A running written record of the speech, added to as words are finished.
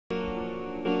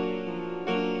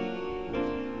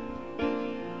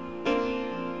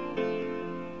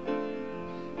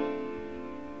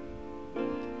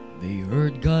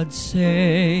God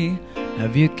say,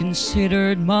 have you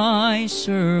considered my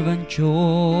servant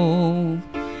Job?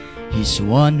 He's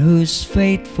one who's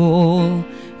faithful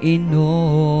in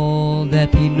all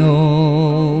that he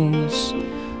knows.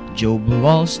 Job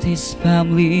lost his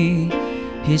family,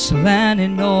 his land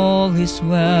and all his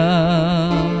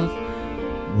wealth.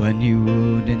 When he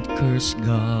wouldn't curse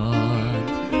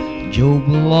God, Job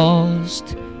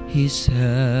lost his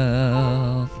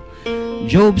health.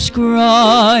 Job's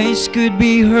cries could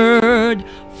be heard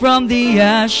from the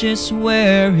ashes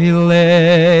where he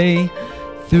lay.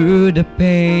 Through the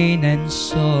pain and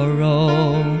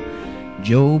sorrow,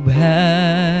 Job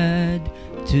had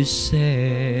to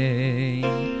say,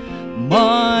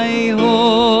 my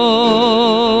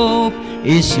hope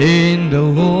is in the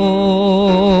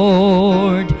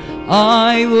Lord.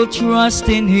 I will trust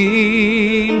in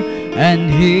Him and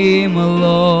Him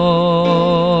alone.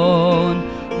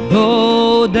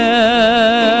 Though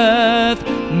death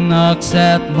knocks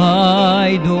at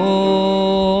my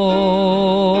door,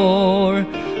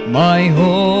 my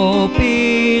hope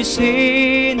is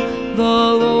in the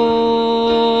Lord.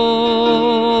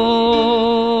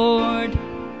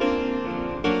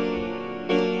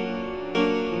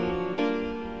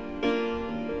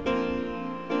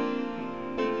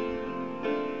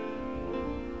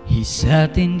 He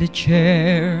sat in the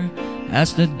chair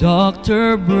as the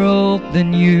doctor broke the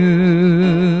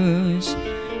news.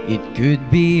 It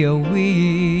could be a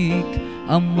week,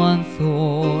 a month,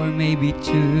 or maybe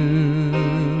 2.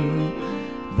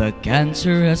 The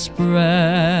cancer has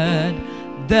spread,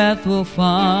 death will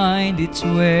find its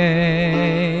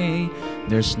way.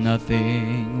 There's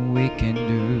nothing we can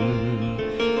do,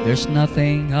 there's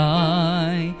nothing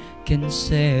I can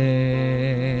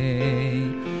say.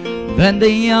 Then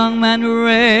the young man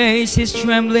raised his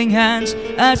trembling hands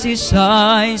as his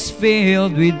eyes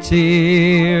filled with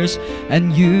tears,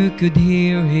 and you could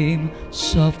hear him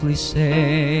softly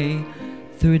say,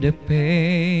 through the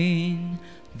pain,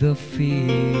 the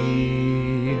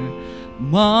fear,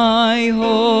 my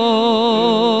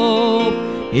hope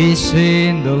is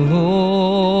in the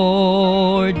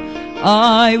Lord.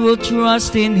 I will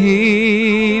trust in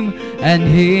Him and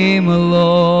Him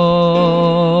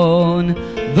alone.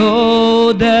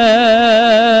 Though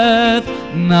death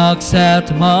knocks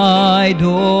at my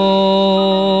door,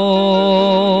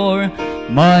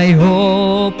 my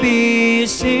hope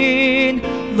is in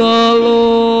the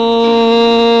Lord.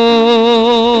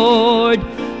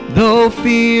 Though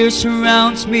fear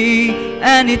surrounds me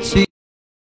and it seems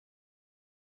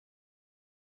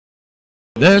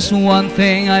there's one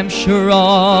thing I'm sure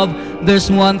of,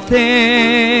 there's one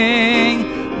thing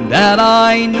that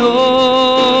I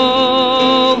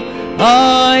know,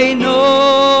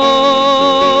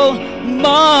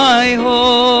 my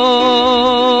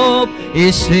hope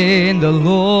is in the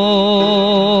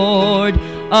Lord.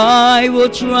 I will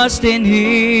trust in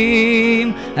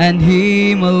Him and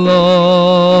Him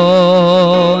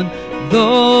alone.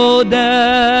 Though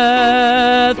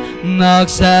death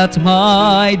knocks at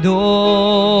my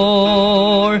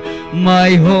door,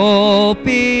 my hope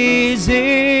is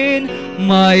in,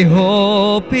 my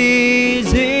hope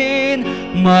is in,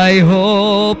 my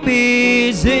hope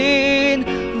is in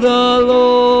the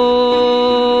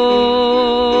Lord.